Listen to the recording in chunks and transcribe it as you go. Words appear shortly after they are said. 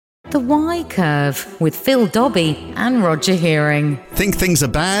The Y Curve with Phil Dobbie and Roger Hearing. Think things are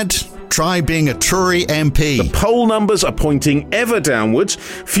bad? Try being a Tory MP. The poll numbers are pointing ever downwards.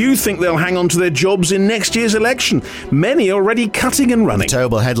 Few think they'll hang on to their jobs in next year's election. Many are already cutting and running. The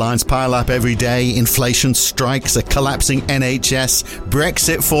terrible headlines pile up every day. Inflation strikes, a collapsing NHS,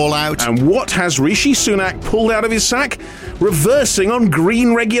 Brexit fallout. And what has Rishi Sunak pulled out of his sack? Reversing on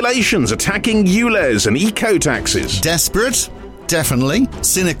green regulations, attacking ULEZ and eco-taxes. Desperate? Definitely.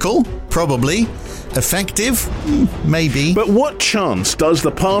 Cynical? Probably. Effective? Maybe. But what chance does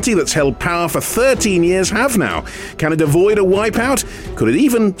the party that's held power for 13 years have now? Can it avoid a wipeout? Could it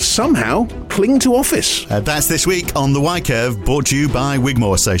even somehow cling to office? That's this week on The Y Curve, brought to you by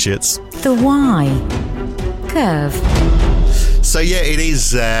Wigmore Associates. The Y Curve. So, yeah, it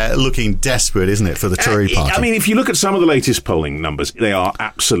is looking desperate, isn't it, for the Tory party? I mean, if you look at some of the latest polling numbers, they are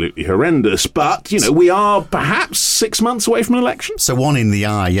absolutely horrendous. But, you know, we are perhaps 6 months away from an election. So one in the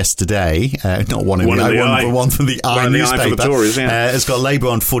eye yesterday, not one in the eye, one from the eye newspaper, for the Tories, has got Labour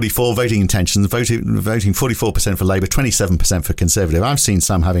on 44 voting intentions, voting 44% for Labour, 27% for Conservative. I've seen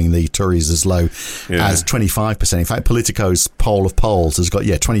some having the Tories as low as 25%. In fact, Politico's poll of polls has got,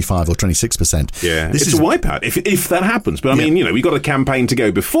 25 or 26%. Yeah, it's a wipeout if that happens. But, I mean, you know, we've got a campaign to go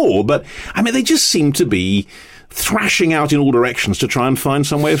before, but, I mean, they just seem to be thrashing out in all directions to try and find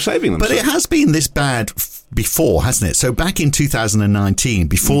some way of saving themselves. But it has been this bad before, hasn't it? So back in 2019,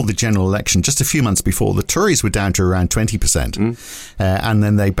 before the general election, just a few months before, the Tories were down to around 20%, and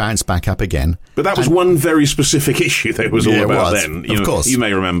then they bounced back up again. But that was one very specific issue that it was all about then. Of course. You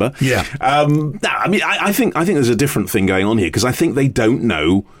may remember. Yeah. I mean, I think there's a different thing going on here, because I think they don't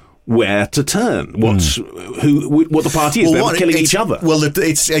know where to turn, what the party is. They're killing each other. Well,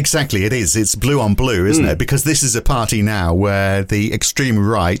 it's exactly, it is. It's blue on blue, isn't it? Because this is a party now where the extreme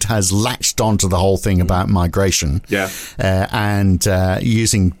right has latched onto the whole thing about migration. And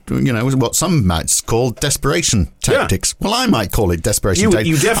using, what some might call desperation tactics. Well, I might call it desperation tactics.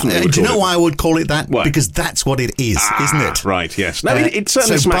 You definitely would. Do you know why I would call it that? Why? Because that's what it is, isn't it? Right, yes. No, it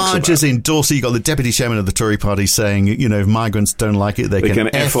certainly so smacks Barges in Dorset, you've got the deputy chairman of the Tory party saying, if migrants don't like it, they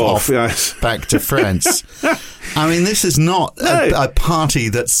can F off back to France. I mean, this is not a party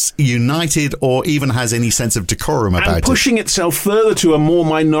that's united or even has any sense of decorum about it. And pushing itself further to a more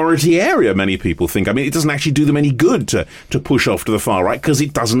minority area, many people think. I mean, it doesn't actually do them any good to push off to the far right, because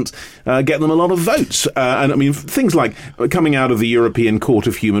it doesn't get them a lot of votes. And I mean, things like coming out of the European Court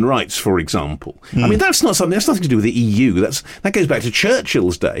of Human Rights, for example. I mean, that's nothing to do with the EU. That goes back to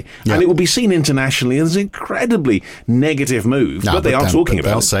Churchill's day. Yeah. And it will be seen internationally as an incredibly negative move. But they are talking about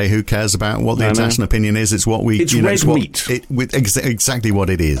it. They'll say, who cares about what the international opinion is? It's what we... It's red meat. Exactly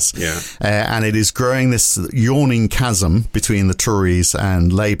what it is. Yeah. And it is growing this yawning chasm between the Tories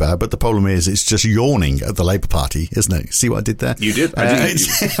and Labour. But the problem is it's just yawning at the Labour Party, isn't it? See what I did there? You did.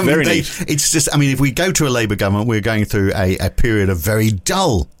 Very neat. It's just, if we go to a Labour government, we're going through a period of very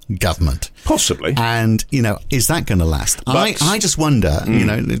dull government. Possibly. And, is that going to last? I just wonder,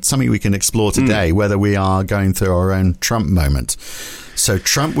 it's something we can explore today, whether we are going through our own Trump moment. So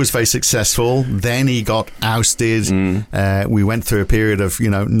Trump was very successful. Then he got ousted. We went through a period of,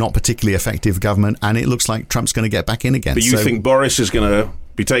 not particularly effective government. And it looks like Trump's going to get back in again. But you think Boris is going to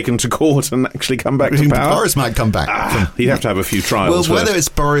be taken to court and actually come back to power? Boris might come back. He'd have to have a few trials. Well, whether it's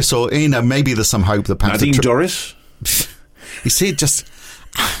Boris or, maybe there's some hope that perhaps... Nadine Dorries? You see, just...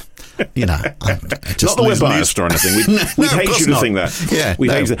 not that we're biased or anything. We'd hate you to think that. Yeah,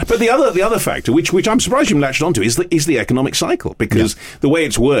 hate that. But the other factor, which I'm surprised you latched onto, is the economic cycle, because the way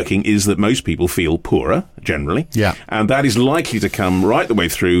it's working is that most people feel poorer generally, and that is likely to come right the way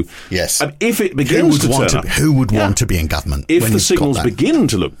through. Yes, and if it begins to turn up, who would want to be in government? If the signals begin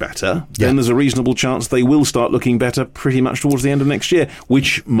to look better, then there's a reasonable chance they will start looking better pretty much towards the end of next year,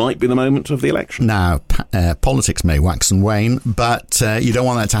 which might be the moment of the election. Now, politics may wax and wane, but you don't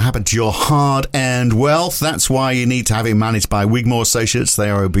want that to happen to your hard-earned wealth. That's why you need to have it managed by Wigmore Associates. They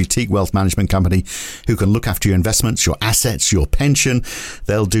are a boutique wealth management company who can look after your investments, your assets, your pension.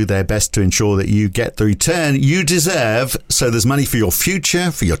 They'll do their best to ensure that you get the return you deserve, so there's money for your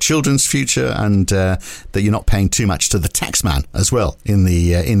future, for your children's future, and that you're not paying too much to the taxman as well in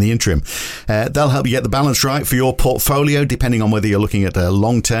the interim. They'll help you get the balance right for your portfolio, depending on whether you're looking at a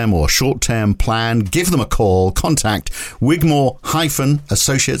long-term or short-term plan. Give them a call. Contact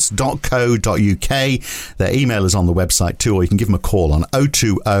wigmore-associates.co.uk. Their email is on the website too, or you can give them a call on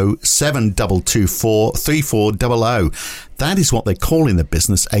 020 7224 3400. that is what they call in the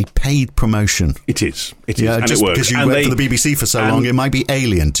business a paid promotion. It is. Yeah, and just it works. because you worked for the BBC for so long, it might be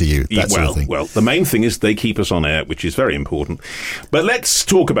alien to you. That sort of thing. Well, the main thing is they keep us on air, which is very important. But let's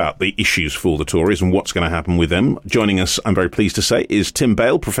talk about the issues for the Tories and what's going to happen with them. Joining us, I'm very pleased to say, is Tim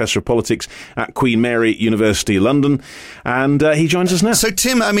Bale, Professor of Politics at Queen Mary University, London, and he joins us now. So,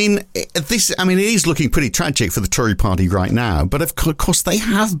 Tim, it is looking pretty tragic for the Tory party right now, but of course they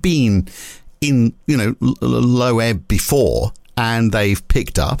have been in, low ebb before, and they've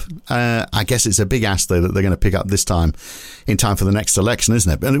picked up. I guess it's a big ask, though, that they're going to pick up this time in time for the next election,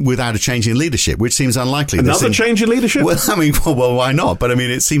 isn't it? And without a change in leadership, which seems unlikely. Another change in leadership? Well, why not? But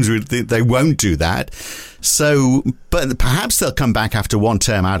it seems they won't do that. So, but perhaps they'll come back after one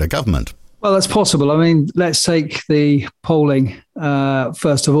term out of government. Well, that's possible. Let's take the polling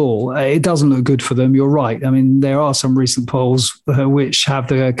first of all. It doesn't look good for them. You're right. There are some recent polls which have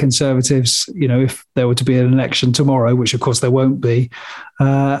the Conservatives, if there were to be an election tomorrow, which of course there won't be,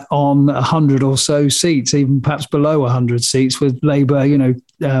 on 100 or so seats, even perhaps below 100 seats, with Labour,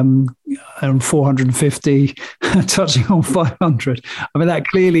 around 450, touching on 500. That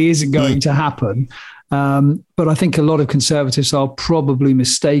clearly isn't going to happen. But I think a lot of Conservatives are probably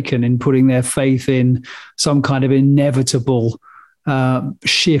mistaken in putting their faith in some kind of inevitable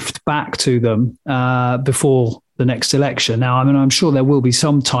shift back to them before the next election. Now, I'm sure there will be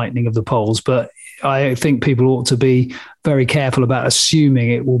some tightening of the polls, but I think people ought to be very careful about assuming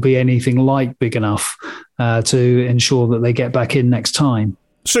it will be anything like big enough to ensure that they get back in next time.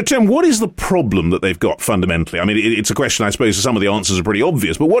 So, Tim, what is the problem that they've got fundamentally? It's a question, I suppose, some of the answers are pretty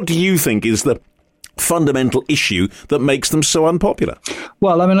obvious, but what do you think is the fundamental issue that makes them so unpopular?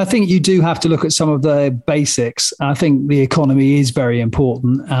 Well, I think you do have to look at some of the basics. I think the economy is very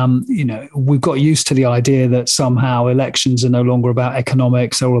important. We've got used to the idea that somehow elections are no longer about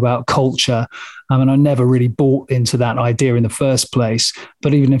economics, they're all about culture. I never really bought into that idea in the first place.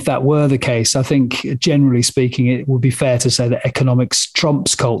 But even if that were the case, I think generally speaking, it would be fair to say that economics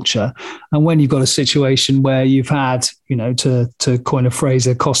trumps culture. And when you've got a situation where you've had, to coin a phrase,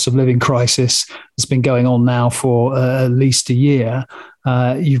 a cost of living crisis that's been going on now for at least a year,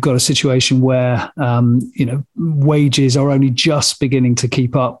 you've got a situation where, wages are only just beginning to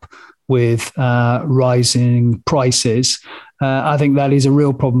keep up with rising prices. I think that is a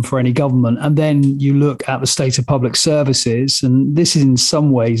real problem for any government. And then you look at the state of public services, and this is in some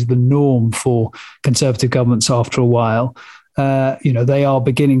ways the norm for Conservative governments after a while. They are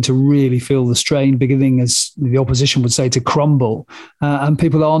beginning to really feel the strain, beginning, as the opposition would say, to crumble. And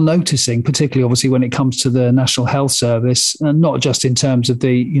people are noticing, particularly obviously when it comes to the National Health Service, and not just in terms of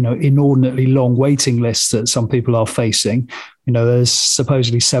the, inordinately long waiting lists that some people are facing. There's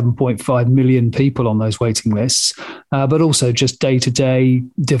supposedly 7.5 million people on those waiting lists, but also just day-to-day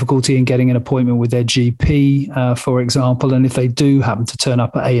difficulty in getting an appointment with their GP, for example. And if they do happen to turn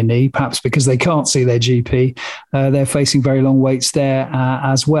up at A&E, perhaps because they can't see their GP, they're facing very long waits there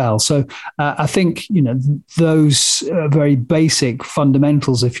as well. So I think, those very basic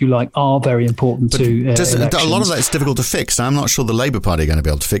fundamentals, if you like, are very important to elections. A lot of that is difficult to fix. I'm not sure the Labour Party are going to be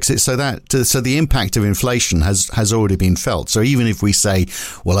able to fix it. So the impact of inflation has already been felt. So even if we say,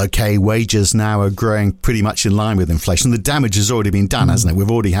 well, okay, wages now are growing pretty much in line with inflation, the damage has already been done, hasn't it? We've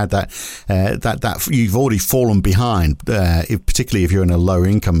already had that you've already fallen behind, particularly if you're in a lower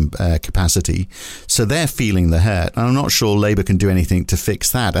income capacity. So they're feeling the hurt. And I'm not sure Labour can do anything to fix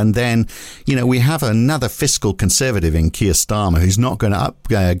that. And then, we have another fiscal Conservative in Keir Starmer who's not going to up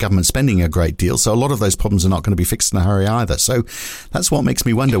government spending a great deal. So a lot of those problems are not going to be fixed in a hurry either. So that's what makes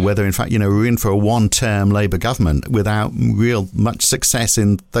me wonder whether, in fact, we're in for a one-term Labour government without real much success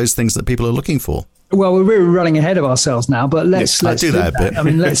in those things that people are looking for. Well, we're really running ahead of ourselves now, but let's do that a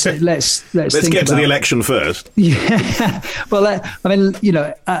bit. Let's let's get to the election first. Yeah. Well,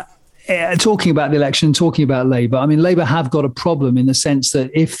 talking about the election, talking about Labour, Labour have got a problem in the sense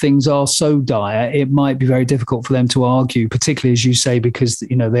that if things are so dire, it might be very difficult for them to argue, particularly, as you say, because,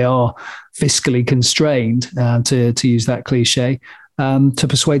 they are fiscally constrained, to use that cliche, to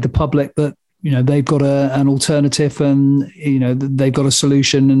persuade the public that, they've got an alternative and, they've got a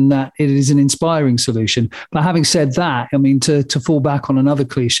solution and that it is an inspiring solution. But having said that, to fall back on another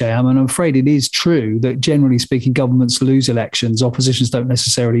cliche, I'm afraid it is true that generally speaking, governments lose elections. Oppositions don't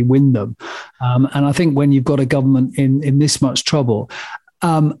necessarily win them. And I think when you've got a government in this much trouble,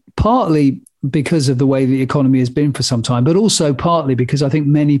 partly because of the way the economy has been for some time, but also partly because I think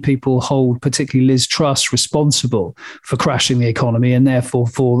many people hold particularly Liz Truss responsible for crashing the economy, and therefore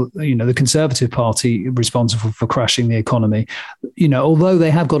for, the Conservative Party responsible for crashing the economy. Although they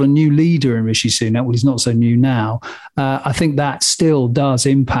have got a new leader in Rishi Sunak, well, he's not so new now, I think that still does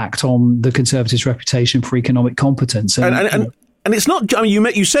impact on the Conservatives' reputation for economic competence. And it's not,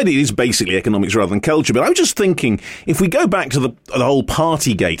 you said it is basically economics rather than culture, but I was just thinking, if we go back to the whole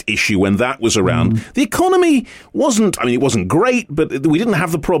Partygate issue when that was around, the economy it wasn't great, but we didn't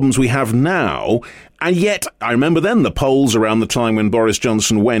have the problems we have now. And yet, I remember then the polls around the time when Boris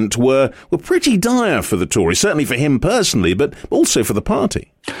Johnson went were pretty dire for the Tories, certainly for him personally, but also for the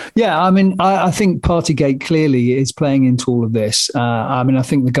party. Yeah, I think Partygate clearly is playing into all of this. I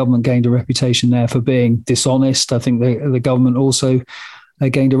think the government gained a reputation there for being dishonest. I think the government also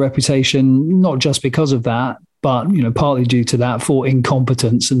gained a reputation, not just because of that, but partly due to that, for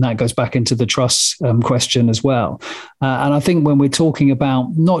incompetence, and that goes back into the Truss question as well. And I think when we're talking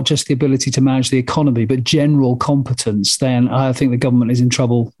about not just the ability to manage the economy, but general competence, then I think the government is in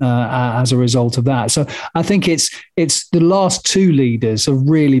trouble as a result of that. So I think it's the last two leaders have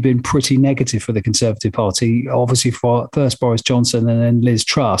really been pretty negative for the Conservative Party. Obviously, for first Boris Johnson and then Liz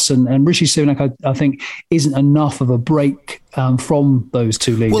Truss, and Rishi Sunak, I think, isn't enough of a break from those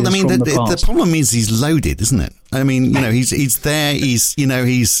two leaders. Well, the problem is he's loaded, isn't it? He's there. He's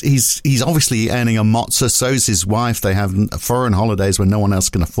obviously earning a mozza. So is his wife. They have foreign holidays when no one else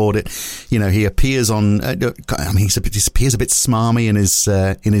can afford it. He appears on. He appears a bit smarmy in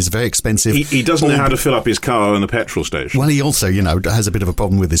his very expensive. He doesn't know how to fill up his car in the petrol station. Well, he also has a bit of a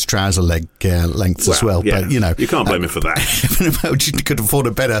problem with his trouser leg lengths as well. Yeah. But you can't blame him for that. You could afford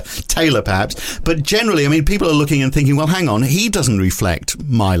a better tailor, perhaps. But generally, people are looking and thinking, well, hang on, he doesn't reflect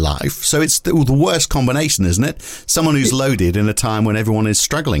my life. So it's the worst combination, isn't it? Someone who's loaded in a time when everyone is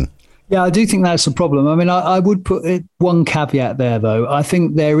struggling. Yeah, I do think that's a problem. I would put one caveat there, though. I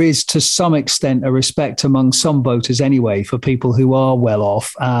think there is, to some extent, a respect among some voters anyway for people who are well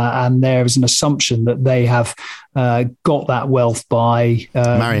off. And there is an assumption that they have got that wealth by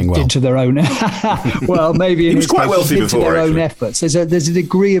marrying well into their own. Well, maybe he was quite wealthy before, their own efforts. There's a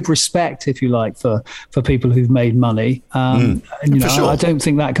degree of respect, if you like, for people who've made money. Sure. I don't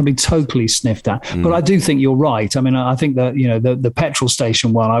think that can be totally sniffed at. But I do think you're right. I think that the petrol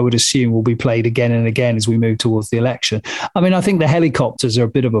station one, I would assume, will be played again and again as we move towards the election. I think the helicopters are a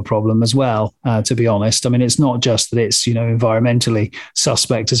bit of a problem as well, to be honest. It's not just that it's environmentally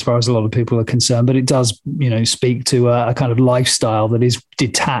suspect as far as a lot of people are concerned, but it does speak to a kind of lifestyle that is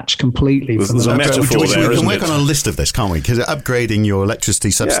detached completely from the metaphor. We can work on a list of this, can't we? Because upgrading your electricity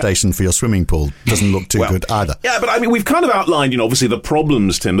substation for your swimming pool doesn't look too good either. Yeah, but we've kind of outlined, obviously the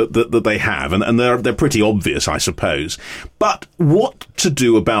problems, Tim, that they have, and they're pretty obvious, I suppose. But what to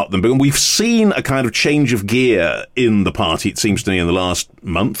do about them? And we've seen a kind of change of gear in the party, it seems to me, in the last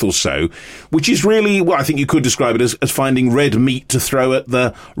month or so, which is really, I think you could describe it as finding red meat to throw at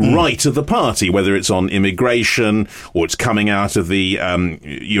the right of the party, whether it's on immigration or it's coming out of the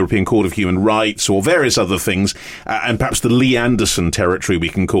European Court of Human Rights or various other things, and perhaps the Lee Anderson territory, we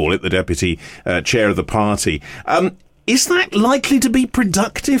can call it, the deputy chair of the party. Is that likely to be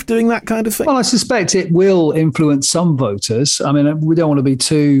productive, doing that kind of thing? Well, I suspect it will influence some voters. We don't want to be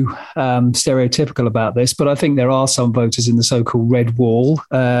too stereotypical about this, but I think there are some voters in the so-called red wall,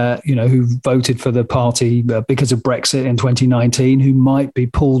 who voted for the party because of Brexit in 2019, who might be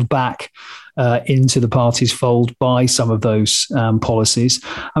pulled back into the party's fold by some of those policies.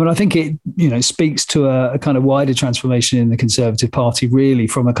 I think it speaks to a kind of wider transformation in the Conservative Party, really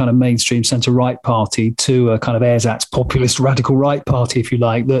from a kind of mainstream centre-right party to a kind of ersatz populist radical right party, if you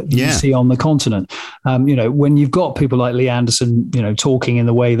like, that you see on the continent. When you've got people like Lee Anderson, talking in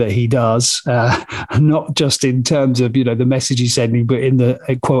the way that he does, not just in terms of, the message he's sending, but in the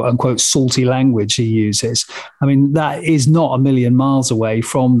quote unquote salty language he uses. That is not a million miles away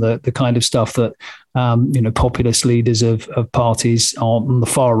from the kind of stuff that populist leaders of parties on the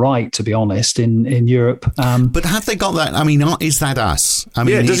far right, to be honest, in Europe. But have they got that? Is that us?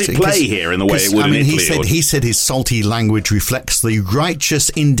 Does it play here in the way it would in Italy? He said his salty language reflects the righteous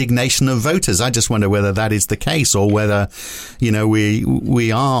indignation of voters. I just wonder whether that is the case, or whether,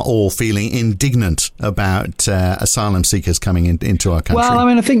 we are all feeling indignant about asylum seekers coming into our country. Well,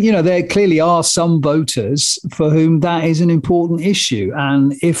 I think, there clearly are some voters for whom that is an important issue.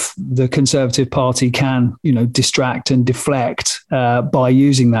 And if the Conservative Party can, distract and deflect by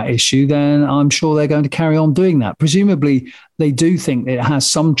using that issue, then I'm sure they're going to carry on doing that. Presumably, they do think it has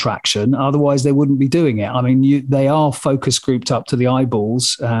some traction. Otherwise, they wouldn't be doing it. They are focus grouped up to the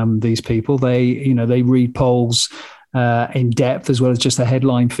eyeballs. These people, they read polls in depth, as well as just the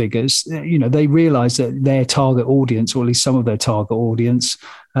headline figures, they realise that their target audience, or at least some of their target audience,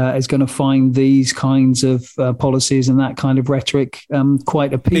 is going to find these kinds of policies and that kind of rhetoric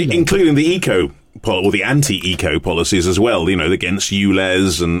quite appealing. Including the the anti-eco policies as well, against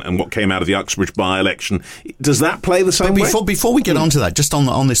ULEZ and what came out of the Uxbridge by-election. Does that play the same way? Before we get onto that, just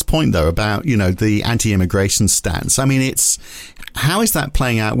on this point, though, about, the anti-immigration stance, I mean, how is that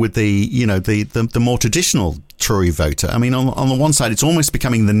playing out with the more traditional Tory voter? I mean, on the one side, it's almost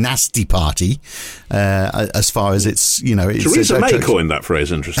becoming the nasty party, as far as it's. Theresa May coined that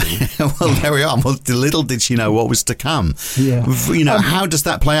phrase. Interesting. Well, there we are. Well, little did she know what was to come. Yeah. How does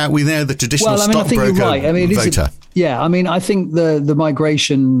that play out with the traditional stockbroker voter? I think the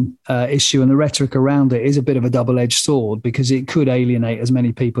migration issue and the rhetoric around it is a bit of a double-edged sword, because it could alienate as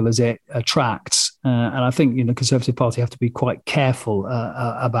many people as it attracts. And I think, the Conservative Party have to be quite careful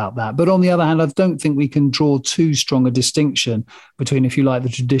about that. But on the other hand, I don't think we can draw too strong a distinction between, if you like, the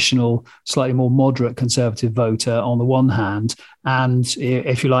traditional, slightly more moderate Conservative voter on the one hand, and,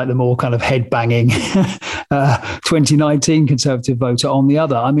 if you like, the more kind of head-banging 2019 Conservative voter on the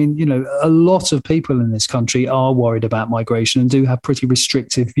other. I mean, a lot of people in this country are worried about migration and do have pretty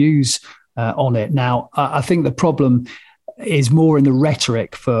restrictive views on it. Now, I think the problem is more in the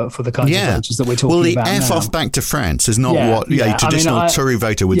rhetoric for the kinds of voters that we're talking about now. Well, the F off back to France is not what a traditional Tory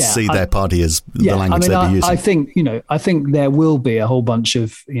voter would see their party as the language they'd be using. I think there will be a whole bunch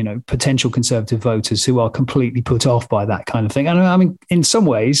of, potential Conservative voters who are completely put off by that kind of thing. And I mean, in some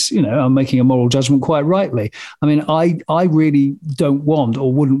ways, I'm making a moral judgment quite rightly. I mean, I really don't want,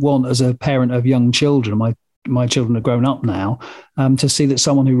 or wouldn't want, as a parent of young children, my children are grown up now, to see that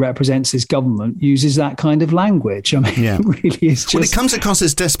someone who represents this government uses that kind of language. I mean, it really is just... Well, it comes across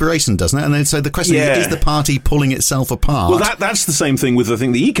as desperation, doesn't it? And then, so the question is the party pulling itself apart? Well, that's the same thing with, I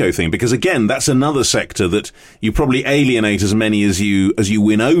think, the eco thing, because, again, that's another sector that you probably alienate as many as you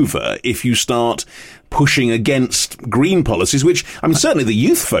win over if you start pushing against green policies, which, I mean, certainly the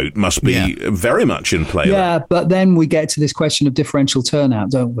youth vote must be very much in play. Yeah, but then we get to this question of differential turnout,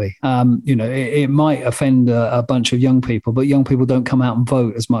 don't we? It might offend a bunch of young people, but young people don't come out and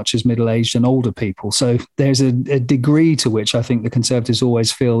vote as much as middle-aged and older people. So there's a degree to which I think the Conservatives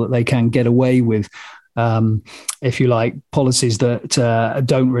always feel that they can get away with, if you like, policies that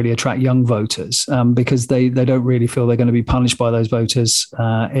don't really attract young voters, because they don't really feel they're going to be punished by those voters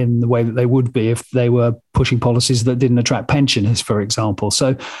in the way that they would be if they were pushing policies that didn't attract pensioners, for example.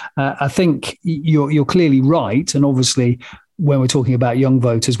 So I think you're clearly right. And obviously, when we're talking about young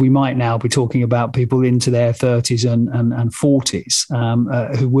voters, we might now be talking about people into their 30s and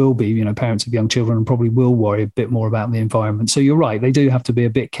 40s who will be, parents of young children and probably will worry a bit more about the environment. So you're right, they do have to be a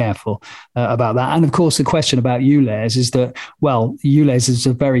bit careful about that. And of course, the question about ULEZ is that, well, ULEZ is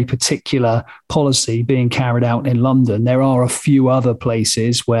a very particular policy being carried out in London. There are a few other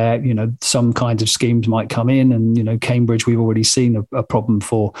places where, some kinds of schemes might come in, and, Cambridge, we've already seen a problem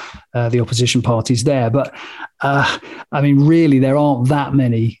for the opposition parties there. But I mean, really, there aren't that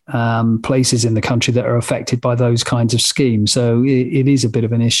many places in the country that are affected by those kinds of schemes. So it is a bit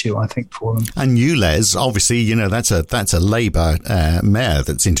of an issue, I think, for them. And ULEZ, obviously, that's a Labour mayor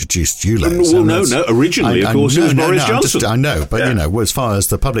that's introduced ULEZ. Well, no. Originally, of course, it was Boris Johnson. I know, but, as far as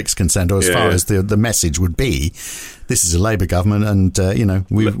the public's concerned, or as far as the message would be, this is a Labour government, and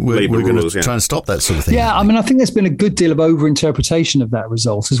we're going to try and stop that sort of thing. Yeah, I mean, I think there's been a good deal of overinterpretation of that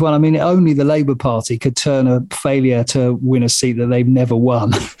result as well. I mean, only the Labour Party could turn a failure to win a seat that they've never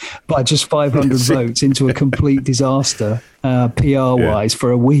won by just 500 votes into a complete disaster PR-wise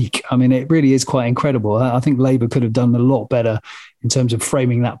for a week. I mean, it really is quite incredible. I think Labour could have done a lot better in terms of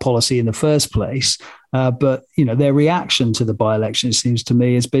framing that policy in the first place. But, their reaction to the by-election, it seems to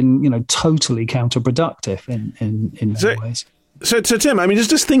me, has been, totally counterproductive in many ways. So, Tim, I mean,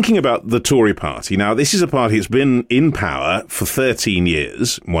 just thinking about the Tory party. Now, this is a party that's been in power for 13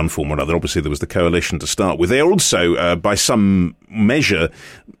 years, one form or another. Obviously, there was the coalition to start with. They are also, by some measure,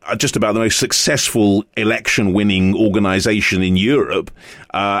 just about the most successful election-winning organisation in Europe,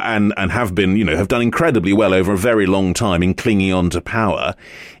 and have been, have done incredibly well over a very long time in clinging on to power.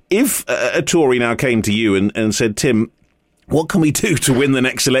 If a Tory now came to you and said, Tim, what can we do to win the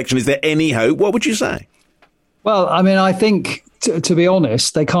next election? Is there any hope? What would you say? Well, I mean, I think, to be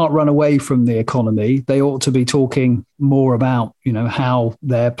honest, they can't run away from the economy. They ought to be talking more about, how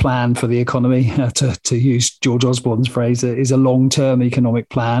their plan for the economy, to use George Osborne's phrase, is a long-term economic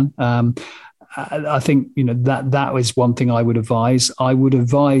plan. I think, that is one thing I would advise. I would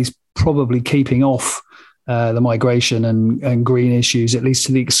advise probably keeping off the migration and green issues, at least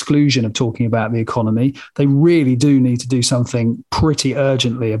to the exclusion of talking about the economy. They really do need to do something pretty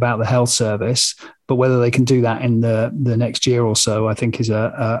urgently about the health service. But whether they can do that in the next year or so, I think is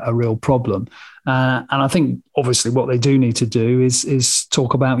a real problem. And I think obviously what they do need to do is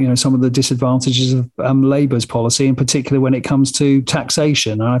talk about, some of the disadvantages of Labour's policy, in particular when it comes to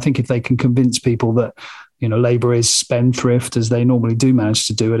taxation. And I think if they can convince people that, Labour is spendthrift, as they normally do manage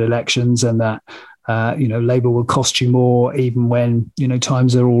to do at elections, and that Labour will cost you more even when,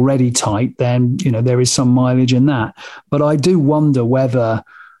 times are already tight, then, there is some mileage in that. But I do wonder whether,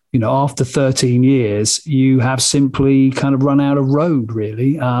 after 13 years, you have simply kind of run out of road,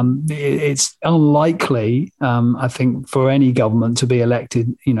 really. It's unlikely, I think, for any government to be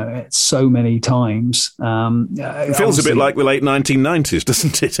elected, so many times. It feels a bit like the late 1990s,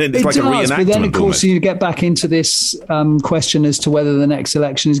 doesn't it? It's like does, a reenactment. But then, of course, almost. you get back into this question as to whether the next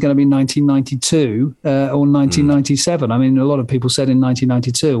election is going to be 1992 or 1997. I mean, a lot of people said in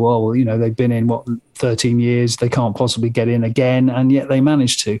 1992, well, they've been in, 13 years, they can't possibly get in again, and yet they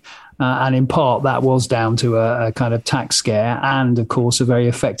managed to. And in part, that was down to a kind of tax scare and, of course, a very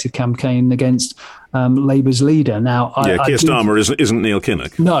effective campaign against Labour's leader. Now, Keir Starmer isn't Neil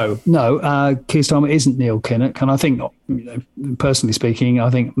Kinnock. No, Keir Starmer isn't Neil Kinnock. And I think, personally speaking,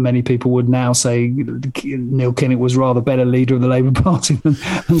 I think many people would now say Neil Kinnock was rather better leader of the Labour Party than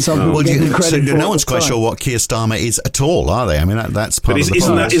some people give him credit for. No one's quite sure what Keir Starmer is at all, are they? I mean, that's part of the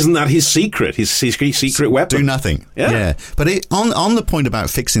problem. Isn't that his secret? His secret weapon? Do nothing. Yeah. But on the point about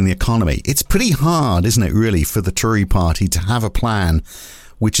fixing the economy, it's pretty hard, isn't it, really, for the Tory party to have a plan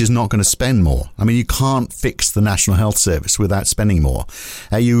which is not going to spend more. I mean, you can't fix the National Health Service without spending more.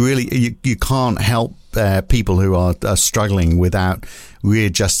 You can't help people who are struggling without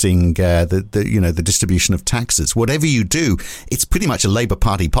readjusting the distribution of taxes. Whatever you do, it's pretty much a Labour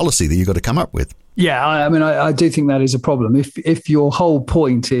Party policy that you've got to come up with. Yeah, I do think that is a problem. If your whole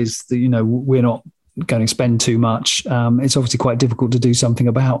point is that we're not going to spend too much, it's obviously quite difficult to do something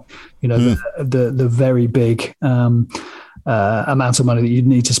about the very big amount of money that you'd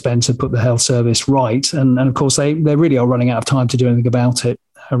need to spend to put the health service right. And of course, they really are running out of time to do anything about it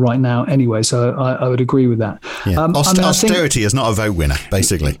right now anyway. So I would agree with that. Yeah. Austerity is not a vote winner,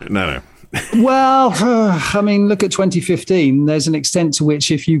 basically. No. Well, look at 2015. There's an extent to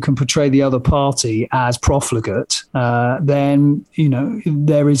which if you can portray the other party as profligate, then,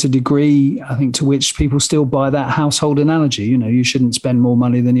 there is a degree, I think, to which people still buy that household analogy. You shouldn't spend more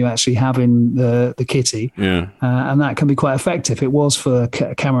money than you actually have in the kitty. Yeah. And that can be quite effective. It was for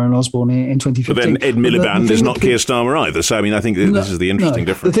Cameron Osborne in 2015. But then Ed Miliband is not Keir Starmer either. So, I think this is the interesting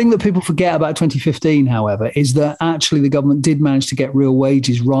difference. The thing that people forget about 2015, however, is that actually the government did manage to get real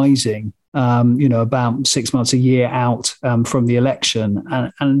wages rising about 6 months, a year out from the election.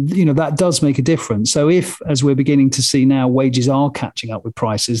 And that does make a difference. So if, as we're beginning to see now, wages are catching up with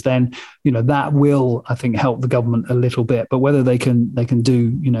prices, then, that will, I think, help the government a little bit. But whether they can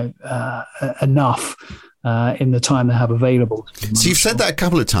do, enough in the time they have available. So you've said that a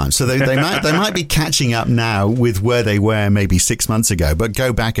couple of times. So they might be catching up now with where they were maybe 6 months ago, but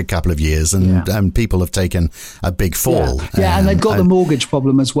go back a couple of years and people have taken a big fall. Yeah, and they've got the mortgage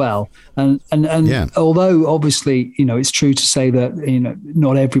problem as well. And although obviously, it's true to say that,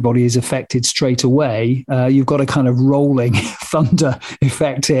 not everybody is affected straight away, you've got a kind of rolling thunder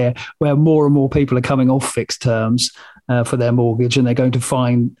effect here where more and more people are coming off fixed terms for their mortgage, and they're going to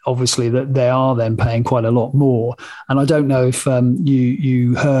find, obviously, that they are then paying quite a lot more. And I don't know if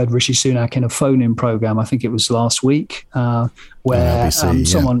you heard Rishi Sunak in a phone-in program, I think it was last week, where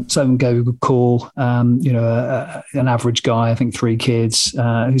someone gave a call, an average guy, I think 3 kids,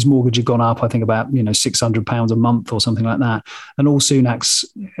 whose mortgage had gone up, I think about, £600 a month or something like that. And all Sunak's,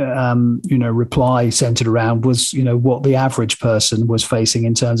 reply centered around was, what the average person was facing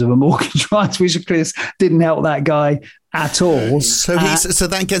in terms of a mortgage rise, which of course didn't help that guy at all. So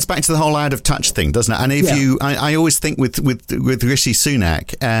that gets back to the whole out of touch thing, doesn't it? And if I always think with Rishi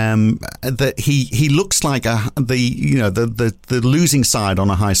Sunak that he looks like the losing side on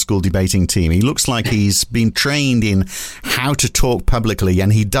a high school debating team. He looks like he's been trained in how to talk publicly,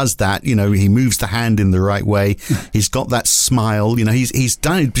 and he does that. He moves the hand in the right way. He's got that smile. He's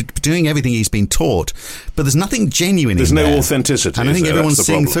doing everything he's been taught, but there's nothing genuine. There's no authenticity, and I think everyone's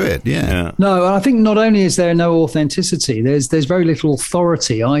seeing through it. Yeah. No, I think not only is there no authenticity, there's very little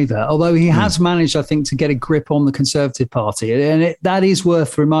authority either, although he has managed, I think, to get a grip on the Conservative Party. And that is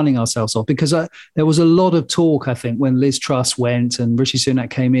worth reminding ourselves of, because there was a lot of talk, I think, when Liz Truss went and Rishi Sunak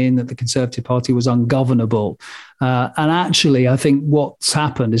came in, that the Conservative Party was ungovernable. And actually, I think what's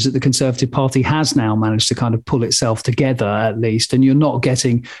happened is that the Conservative Party has now managed to kind of pull itself together, at least, and you're not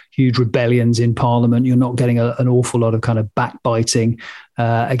getting huge rebellions in Parliament. You're not getting an awful lot of kind of backbiting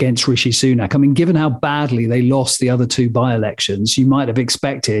against Rishi Sunak. I mean, given how badly they lost the other two by-elections, you might have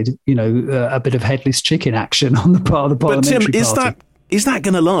expected, a bit of headless chicken action on the part of the parliamentary party. Is that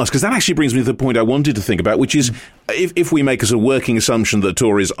going to last? Because that actually brings me to the point I wanted to think about, which is if we make as a working assumption that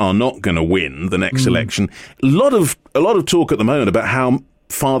Tories are not going to win the next election, a lot of talk at the moment about how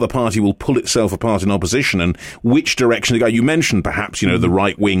far the party will pull itself apart in opposition and which direction to go. You mentioned perhaps, the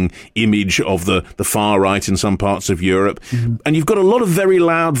right-wing image of the far right in some parts of Europe. And you've got a lot of very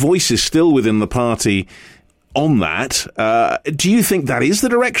loud voices still within the party on that. Do you think that is the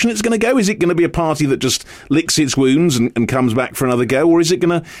direction it's going to go? Is it going to be a party that just licks its wounds and comes back for another go? Or is it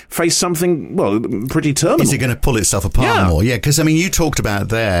going to face something, pretty terminal? Is it going to pull itself apart more? Yeah, because, you talked about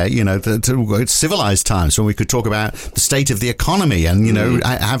there, the civilized times when we could talk about the state of the economy and,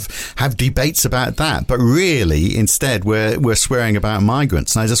 have debates about that. But really, instead, we're swearing about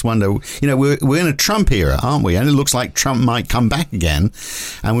migrants. And I just wonder, we're in a Trump era, aren't we? And it looks like Trump might come back again.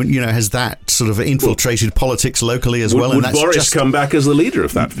 And, has that sort of infiltrated politics locally as well? Would Boris come back as the leader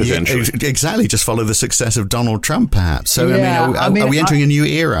of that, potentially? Yeah, exactly. Just follow the success of Donald Trump, perhaps. So, are we entering a new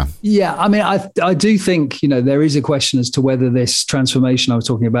era? Yeah, I do think, there is a question as to whether this transformation I was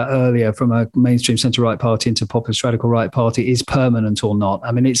talking about earlier from a mainstream centre-right party into populist radical right party is permanent or not.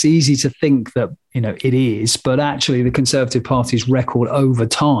 It's easy to think that, it is, but actually the Conservative Party's record over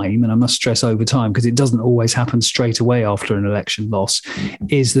time, and I must stress over time because it doesn't always happen straight away after an election loss,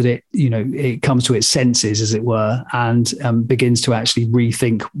 is that it comes to its senses, as it were, and begins to actually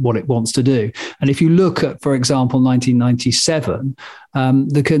rethink what it wants to do. And if you look at, for example, 1997,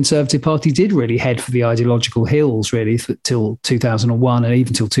 the Conservative Party did really head for the ideological hills, really, till 2001 and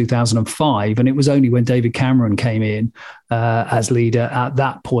even till 2005. And it was only when David Cameron came in as leader at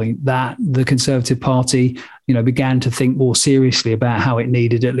that point that the Conservative Party, began to think more seriously about how it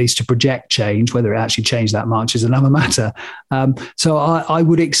needed at least to project change. Whether it actually changed that much is another matter. So I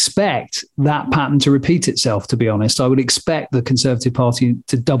would expect that pattern to repeat itself, to be honest. I would expect the Conservative Party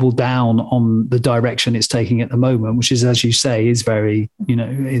to double down on the direction it's taking at the moment, which is, as you say, is very,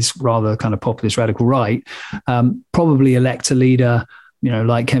 is rather kind of populist radical right. Probably elect a leader,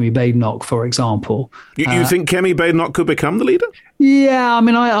 like Kemi Badenoch, for example. You think Kemi Badenoch could become the leader? Yeah,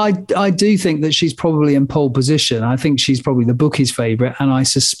 I do think that she's probably in pole position. I think she's probably the bookies' favourite, and I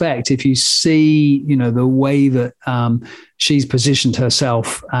suspect if you see, the way that she's positioned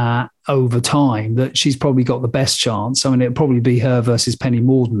herself over time, that she's probably got the best chance. It'd probably be her versus Penny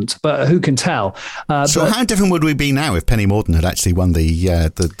Mordaunt, but who can tell? So how different would we be now if Penny Mordaunt had actually won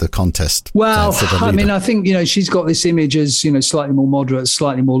the contest? Well, I think, she's got this image as, slightly more moderate,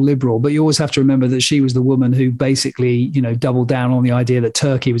 slightly more liberal, but you always have to remember that she was the woman who basically, doubled down on the idea that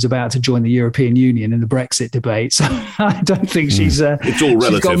Turkey was about to join the European Union in the Brexit debate. So I don't think she's it's all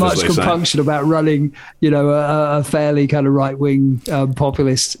relative, she's got much compunction about running, a fairly kind of right-wing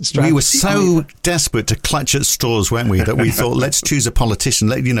populist strategy. We were so desperate to clutch at straws, weren't we, that we thought, let's choose a politician.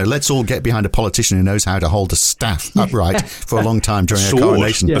 Let's all get behind a politician who knows how to hold a staff upright for a long time during a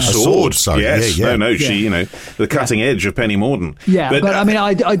coronation. Yeah. A sword, sorry. Yes. Yeah. No, she, the cutting edge of Penny Mordaunt. Yeah, but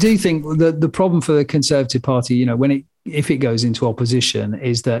I do think the problem for the Conservative Party, if it goes into opposition,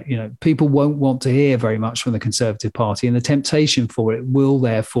 is that, people won't want to hear very much from the Conservative Party, and the temptation for it will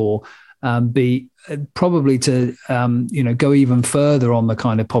therefore be probably to, go even further on the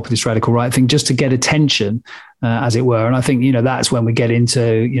kind of populist radical right thing, just to get attention, as it were. And I think, that's when we get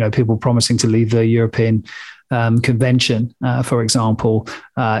into, people promising to leave the European convention, for example.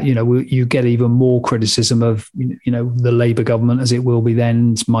 You get even more criticism of, the Labour government, as it will be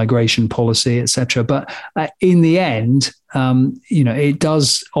then, migration policy, etc. But in the end, it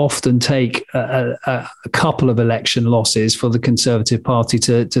does often take a couple of election losses for the Conservative Party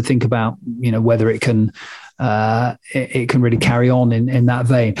to think about, whether it can really carry on in that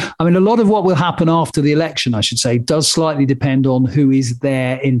vein. A lot of what will happen after the election, I should say, does slightly depend on who is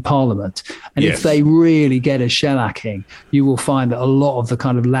there in Parliament. And if they really get a shellacking, you will find that a lot of the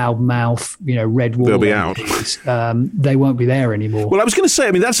kind of loudmouth, red wall, they'll be out. They won't be there anymore. Well, I was going to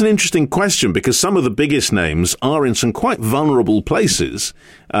say, that's an interesting question, because some of the biggest names are in some quite vulnerable places.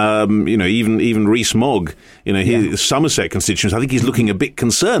 Even Rees-Mogg, his Somerset constituents, I think he's looking a bit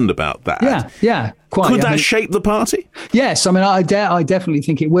concerned about that. Yeah, quite. Could that shape the party? Yes, I mean, I definitely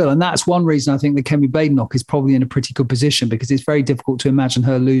think it will. And that's one reason I think that Kemi Badenoch is probably in a pretty good position, because it's very difficult to imagine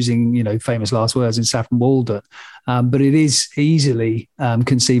her losing, famous last words in Saffron Walden. But it is easily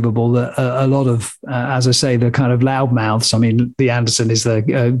conceivable that a lot of, as I say, the kind of loudmouths, I mean, Lee Anderson is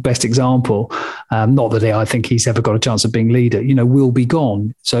the best example, not that I think he's ever got a chance of being leader, will be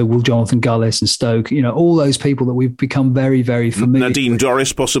gone. So will Jonathan Gullis and Stoke, all those people that we've become very, very familiar Nadine with.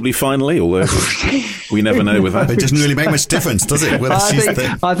 Dorries possibly finally, although we never know with that. It doesn't really make much difference, does it?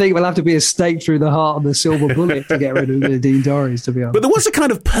 I think we'll have to be a stake through the heart of the silver bullet to get rid of Nadine Dorries, to be honest. But there was a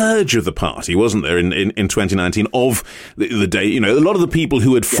kind of purge of the party, wasn't there, in 2019, of the day, a lot of the people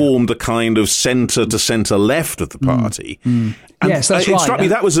who had formed a kind of centre to centre left of the party. And yes, that's right. It struck me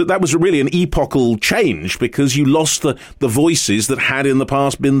that was really an epochal change, because you lost the voices that had in the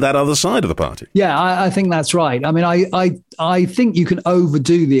past been that other side of the party. Yeah, I think that's right. I mean, I think you can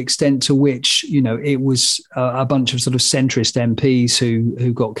overdo the extent to which, it was a bunch of sort of centrist MPs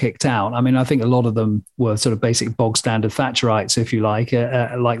who got kicked out. I mean, I think a lot of them were sort of basic bog standard Thatcherites, if you like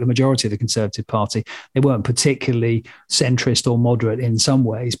the majority of the Conservative Party. They weren't particularly centrist or moderate in some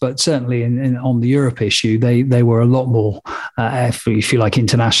ways, but certainly on the Europe issue, they were a lot more, if you like,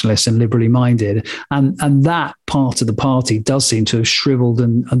 internationalist and liberally minded. And that part of the party does seem to have shriveled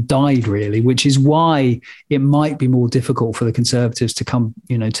and died, really, which is why it might be more difficult for the Conservatives to come,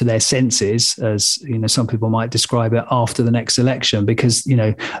 to their senses, as, some people might describe it, after the next election, because,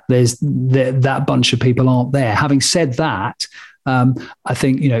 there's that bunch of people aren't there. Having said that, I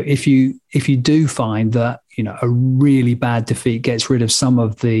think, if you do find that, a really bad defeat gets rid of some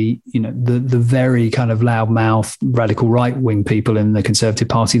of the very kind of loudmouth radical right-wing people in the Conservative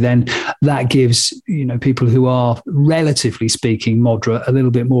Party, then that gives, people who are relatively speaking moderate a little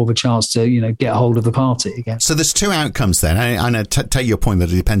bit more of a chance to, get hold of the party again. So there's two outcomes then. I take your point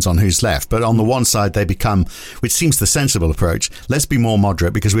that it depends on who's left, but on the one side they become, which seems the sensible approach, let's be more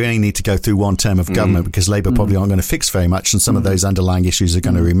moderate because we only need to go through one term of government because Labour probably aren't going to fix very much and some of those underlying issues are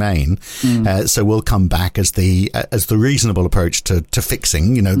going to remain. So we'll come back as the reasonable approach to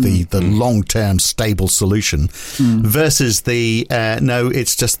fixing, the long-term stable solution versus the no,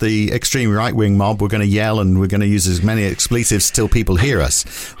 it's just the extreme right-wing mob. We're going to yell and we're going to use as many expletives till people hear us.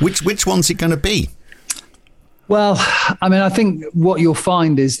 Which one's it going to be? Well, I mean, I think what you'll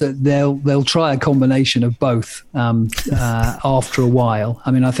find is that they'll try a combination of both after a while.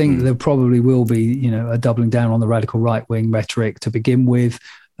 I mean, I think there probably will be, a doubling down on the radical right-wing rhetoric to begin with.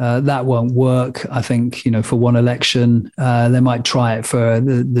 That won't work. I think, for one election, they might try it for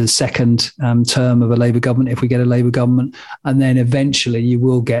the second term of a Labour government if we get a Labour government. And then eventually you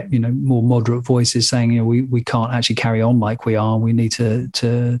will get, more moderate voices saying, we can't actually carry on like we are. We need to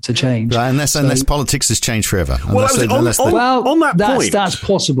change. Right, unless politics has changed forever. On that point. That's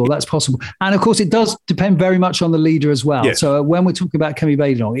possible. That's possible. And of course, it does depend very much on the leader as well. Yes. So when we're talking about Kemi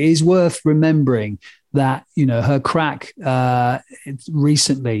Badenoch, it is worth remembering that, her crack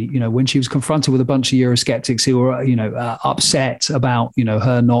recently, when she was confronted with a bunch of Eurosceptics who were, upset about,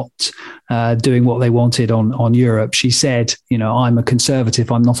 her not doing what they wanted on Europe, she said, I'm a conservative,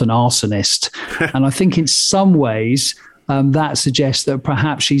 I'm not an arsonist. And I think in some ways, that suggests that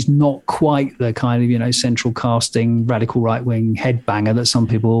perhaps she's not quite the kind of, central casting, radical right-wing headbanger that some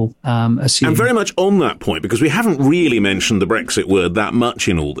people assume. And very much on that point, because we haven't really mentioned the Brexit word that much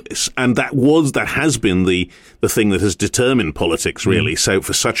in all this, and that has been the thing that has determined politics, really, so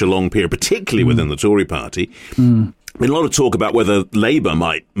for such a long period, particularly within the Tory party. Been a lot of talk about whether Labour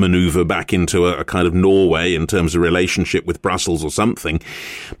might manoeuvre back into a kind of Norway in terms of relationship with Brussels or something.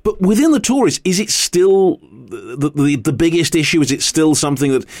 But within the Tories, is it still the biggest issue? Is it still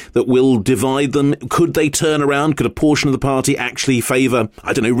something that will divide them? Could they turn around? Could a portion of the party actually favour,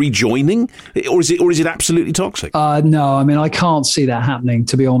 rejoining? Or is it absolutely toxic? No, I mean, I can't see that happening,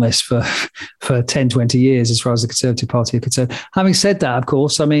 to be honest, for 10, 20 years as far as the Conservative Party are concerned. Having said that, of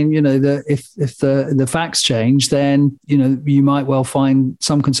course, I mean, if the facts change, then you might well find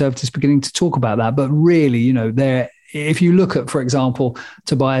some Conservatives beginning to talk about that. But really, if you look at, for example,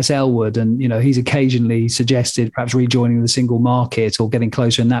 Tobias Ellwood, and, he's occasionally suggested perhaps rejoining the single market or getting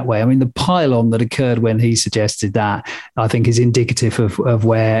closer in that way. I mean, the pile-on that occurred when he suggested that, I think, is indicative of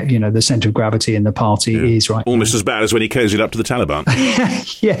where, the centre of gravity in the party is right Almost as bad as when he cozied up to the Taliban.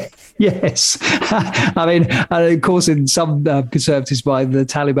 Yes. I mean, and of course, in some Conservatives' mind, the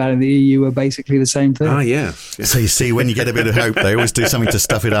Taliban and the EU are basically the same thing. Yes. So you see, when you get a bit of hope, they always do something to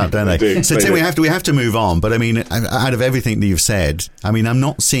stuff it up, don't they? So Tim, we have to move on. But I mean, out of everything that you've said, I mean, I'm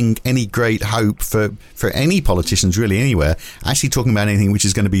not seeing any great hope for any politicians really anywhere actually talking about anything which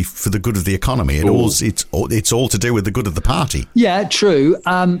is going to be for the good of the economy. It's all to do with the good of the party. Yeah, true.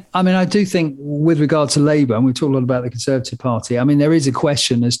 I mean, I do think with regard to Labour, and we talk a lot about the Conservative Party, I mean, there is a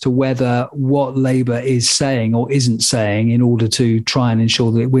question as to whether what Labour is saying or isn't saying in order to try and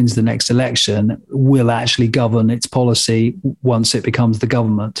ensure that it wins the next election will actually govern its policy once it becomes the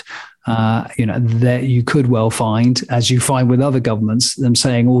government. That you could well find, as you find with other governments, them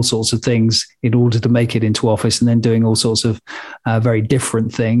saying all sorts of things in order to make it into office and then doing all sorts of very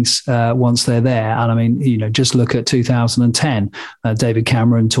different things once they're there. And I mean, just look at 2010, David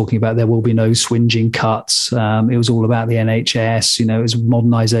Cameron talking about there will be no swinging cuts. It was all about the NHS, it was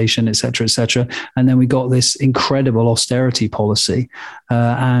modernisation, et cetera, and then we got this incredible austerity policy,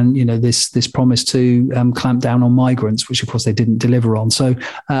 and this promise to clamp down on migrants, which of course they didn't deliver on. So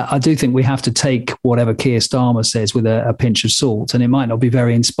I do think we have to take whatever Keir Starmer says with a pinch of salt, and it might not be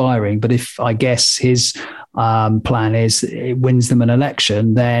very inspiring, but if I guess his plan is it wins them an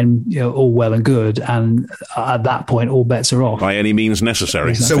election, then all well and good, and at that point all bets are off by any means necessary.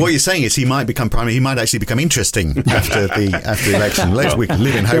 Exactly. So what you're saying is he might actually become interesting after the election. We can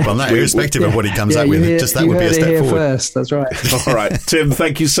live in hope on that, irrespective of what he comes up with. That would be a step forward. First. That's right. All right, Tim,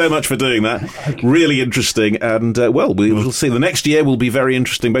 thank you so much for doing that. Really interesting, and we'll see. The next year will be very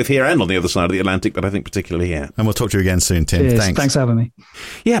interesting, both here and on the other side of the Atlantic, but I think particularly here. And we'll talk to you again soon, Tim. Cheers. Thanks for having me.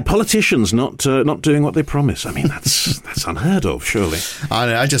 Yeah, politicians not doing what they promise. I mean, that's unheard of, surely.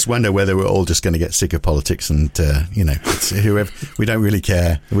 I just wonder whether we're all just going to get sick of politics and, whoever, we don't really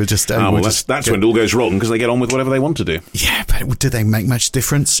care. We'll just... that's when it all goes wrong, because they get on with whatever they want to do. Yeah, but do they make much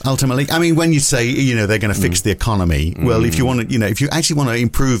difference, ultimately? I mean, when you say, they're going to fix the economy, well, if you want to, if you actually want to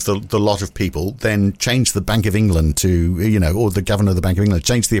improve the lot of people, then change the Bank of England to, or the governor of the Bank of England,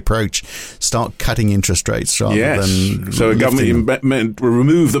 change the approach, start cutting interest rates rather than... So a government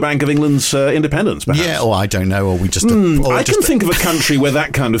remove the Bank of England's independence, perhaps? Yeah, or I don't know, or we just... I can think of a country where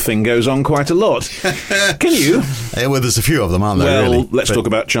that kind of thing goes on quite a lot. Can you? Well, there's a few of them, aren't there, really? Well, let's talk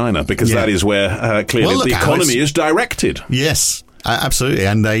about China, because that is where clearly the economy is directed. Yes. Absolutely,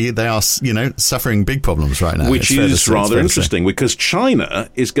 and they are, suffering big problems right now. Which is rather interesting, because China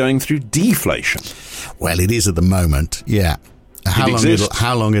is going through deflation. Well, it is at the moment, yeah.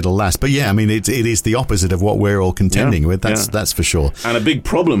 How long it'll last. But yeah, I mean, it is the opposite of what we're all contending with. That's for sure. And a big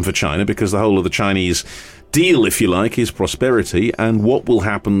problem for China, because the whole of the Chinese deal, if you like, is prosperity, and what will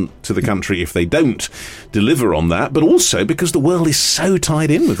happen to the country if they don't deliver on that, but also because the world is so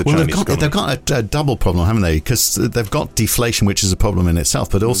tied in with the Chinese economy. They've got a double problem, haven't they? Because they've got deflation, which is a problem in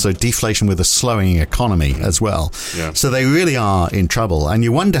itself, but also deflation with a slowing economy as well. Yeah. So they really are in trouble, and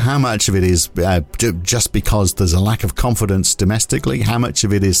you wonder how much of it is just because there's a lack of confidence domestically, how much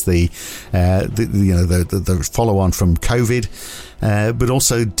of it is the follow-on from COVID, but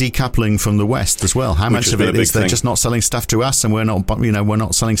also decoupling from the West as well. How much of it is they're just not selling stuff to us, and we're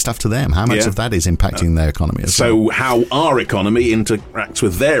not selling stuff to them? How much of that is impacting their economy as well? So how our economy interacts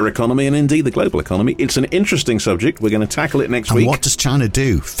with their economy, and indeed the global economy. It's an interesting subject. We're going to tackle it next week. And what does China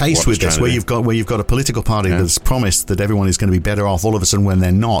do faced with this, where you've got a political party that's promised that everyone is going to be better off all of a sudden when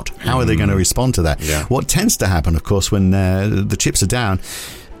they're not? How are they going to respond to that? Yeah. What tends to happen, of course, when the chips are down,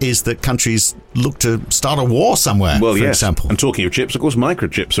 is that countries look to start a war somewhere, for example. And talking of chips, of course,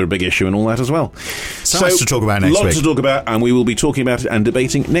 microchips are a big issue and all that as well. So much to talk about next week. Lots to talk about, and we will be talking about it and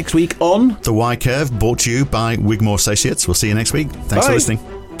debating next week on... The Y Curve, brought to you by Wigmore Associates. We'll see you next week. Thanks for listening.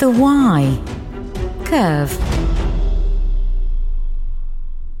 The Y Curve.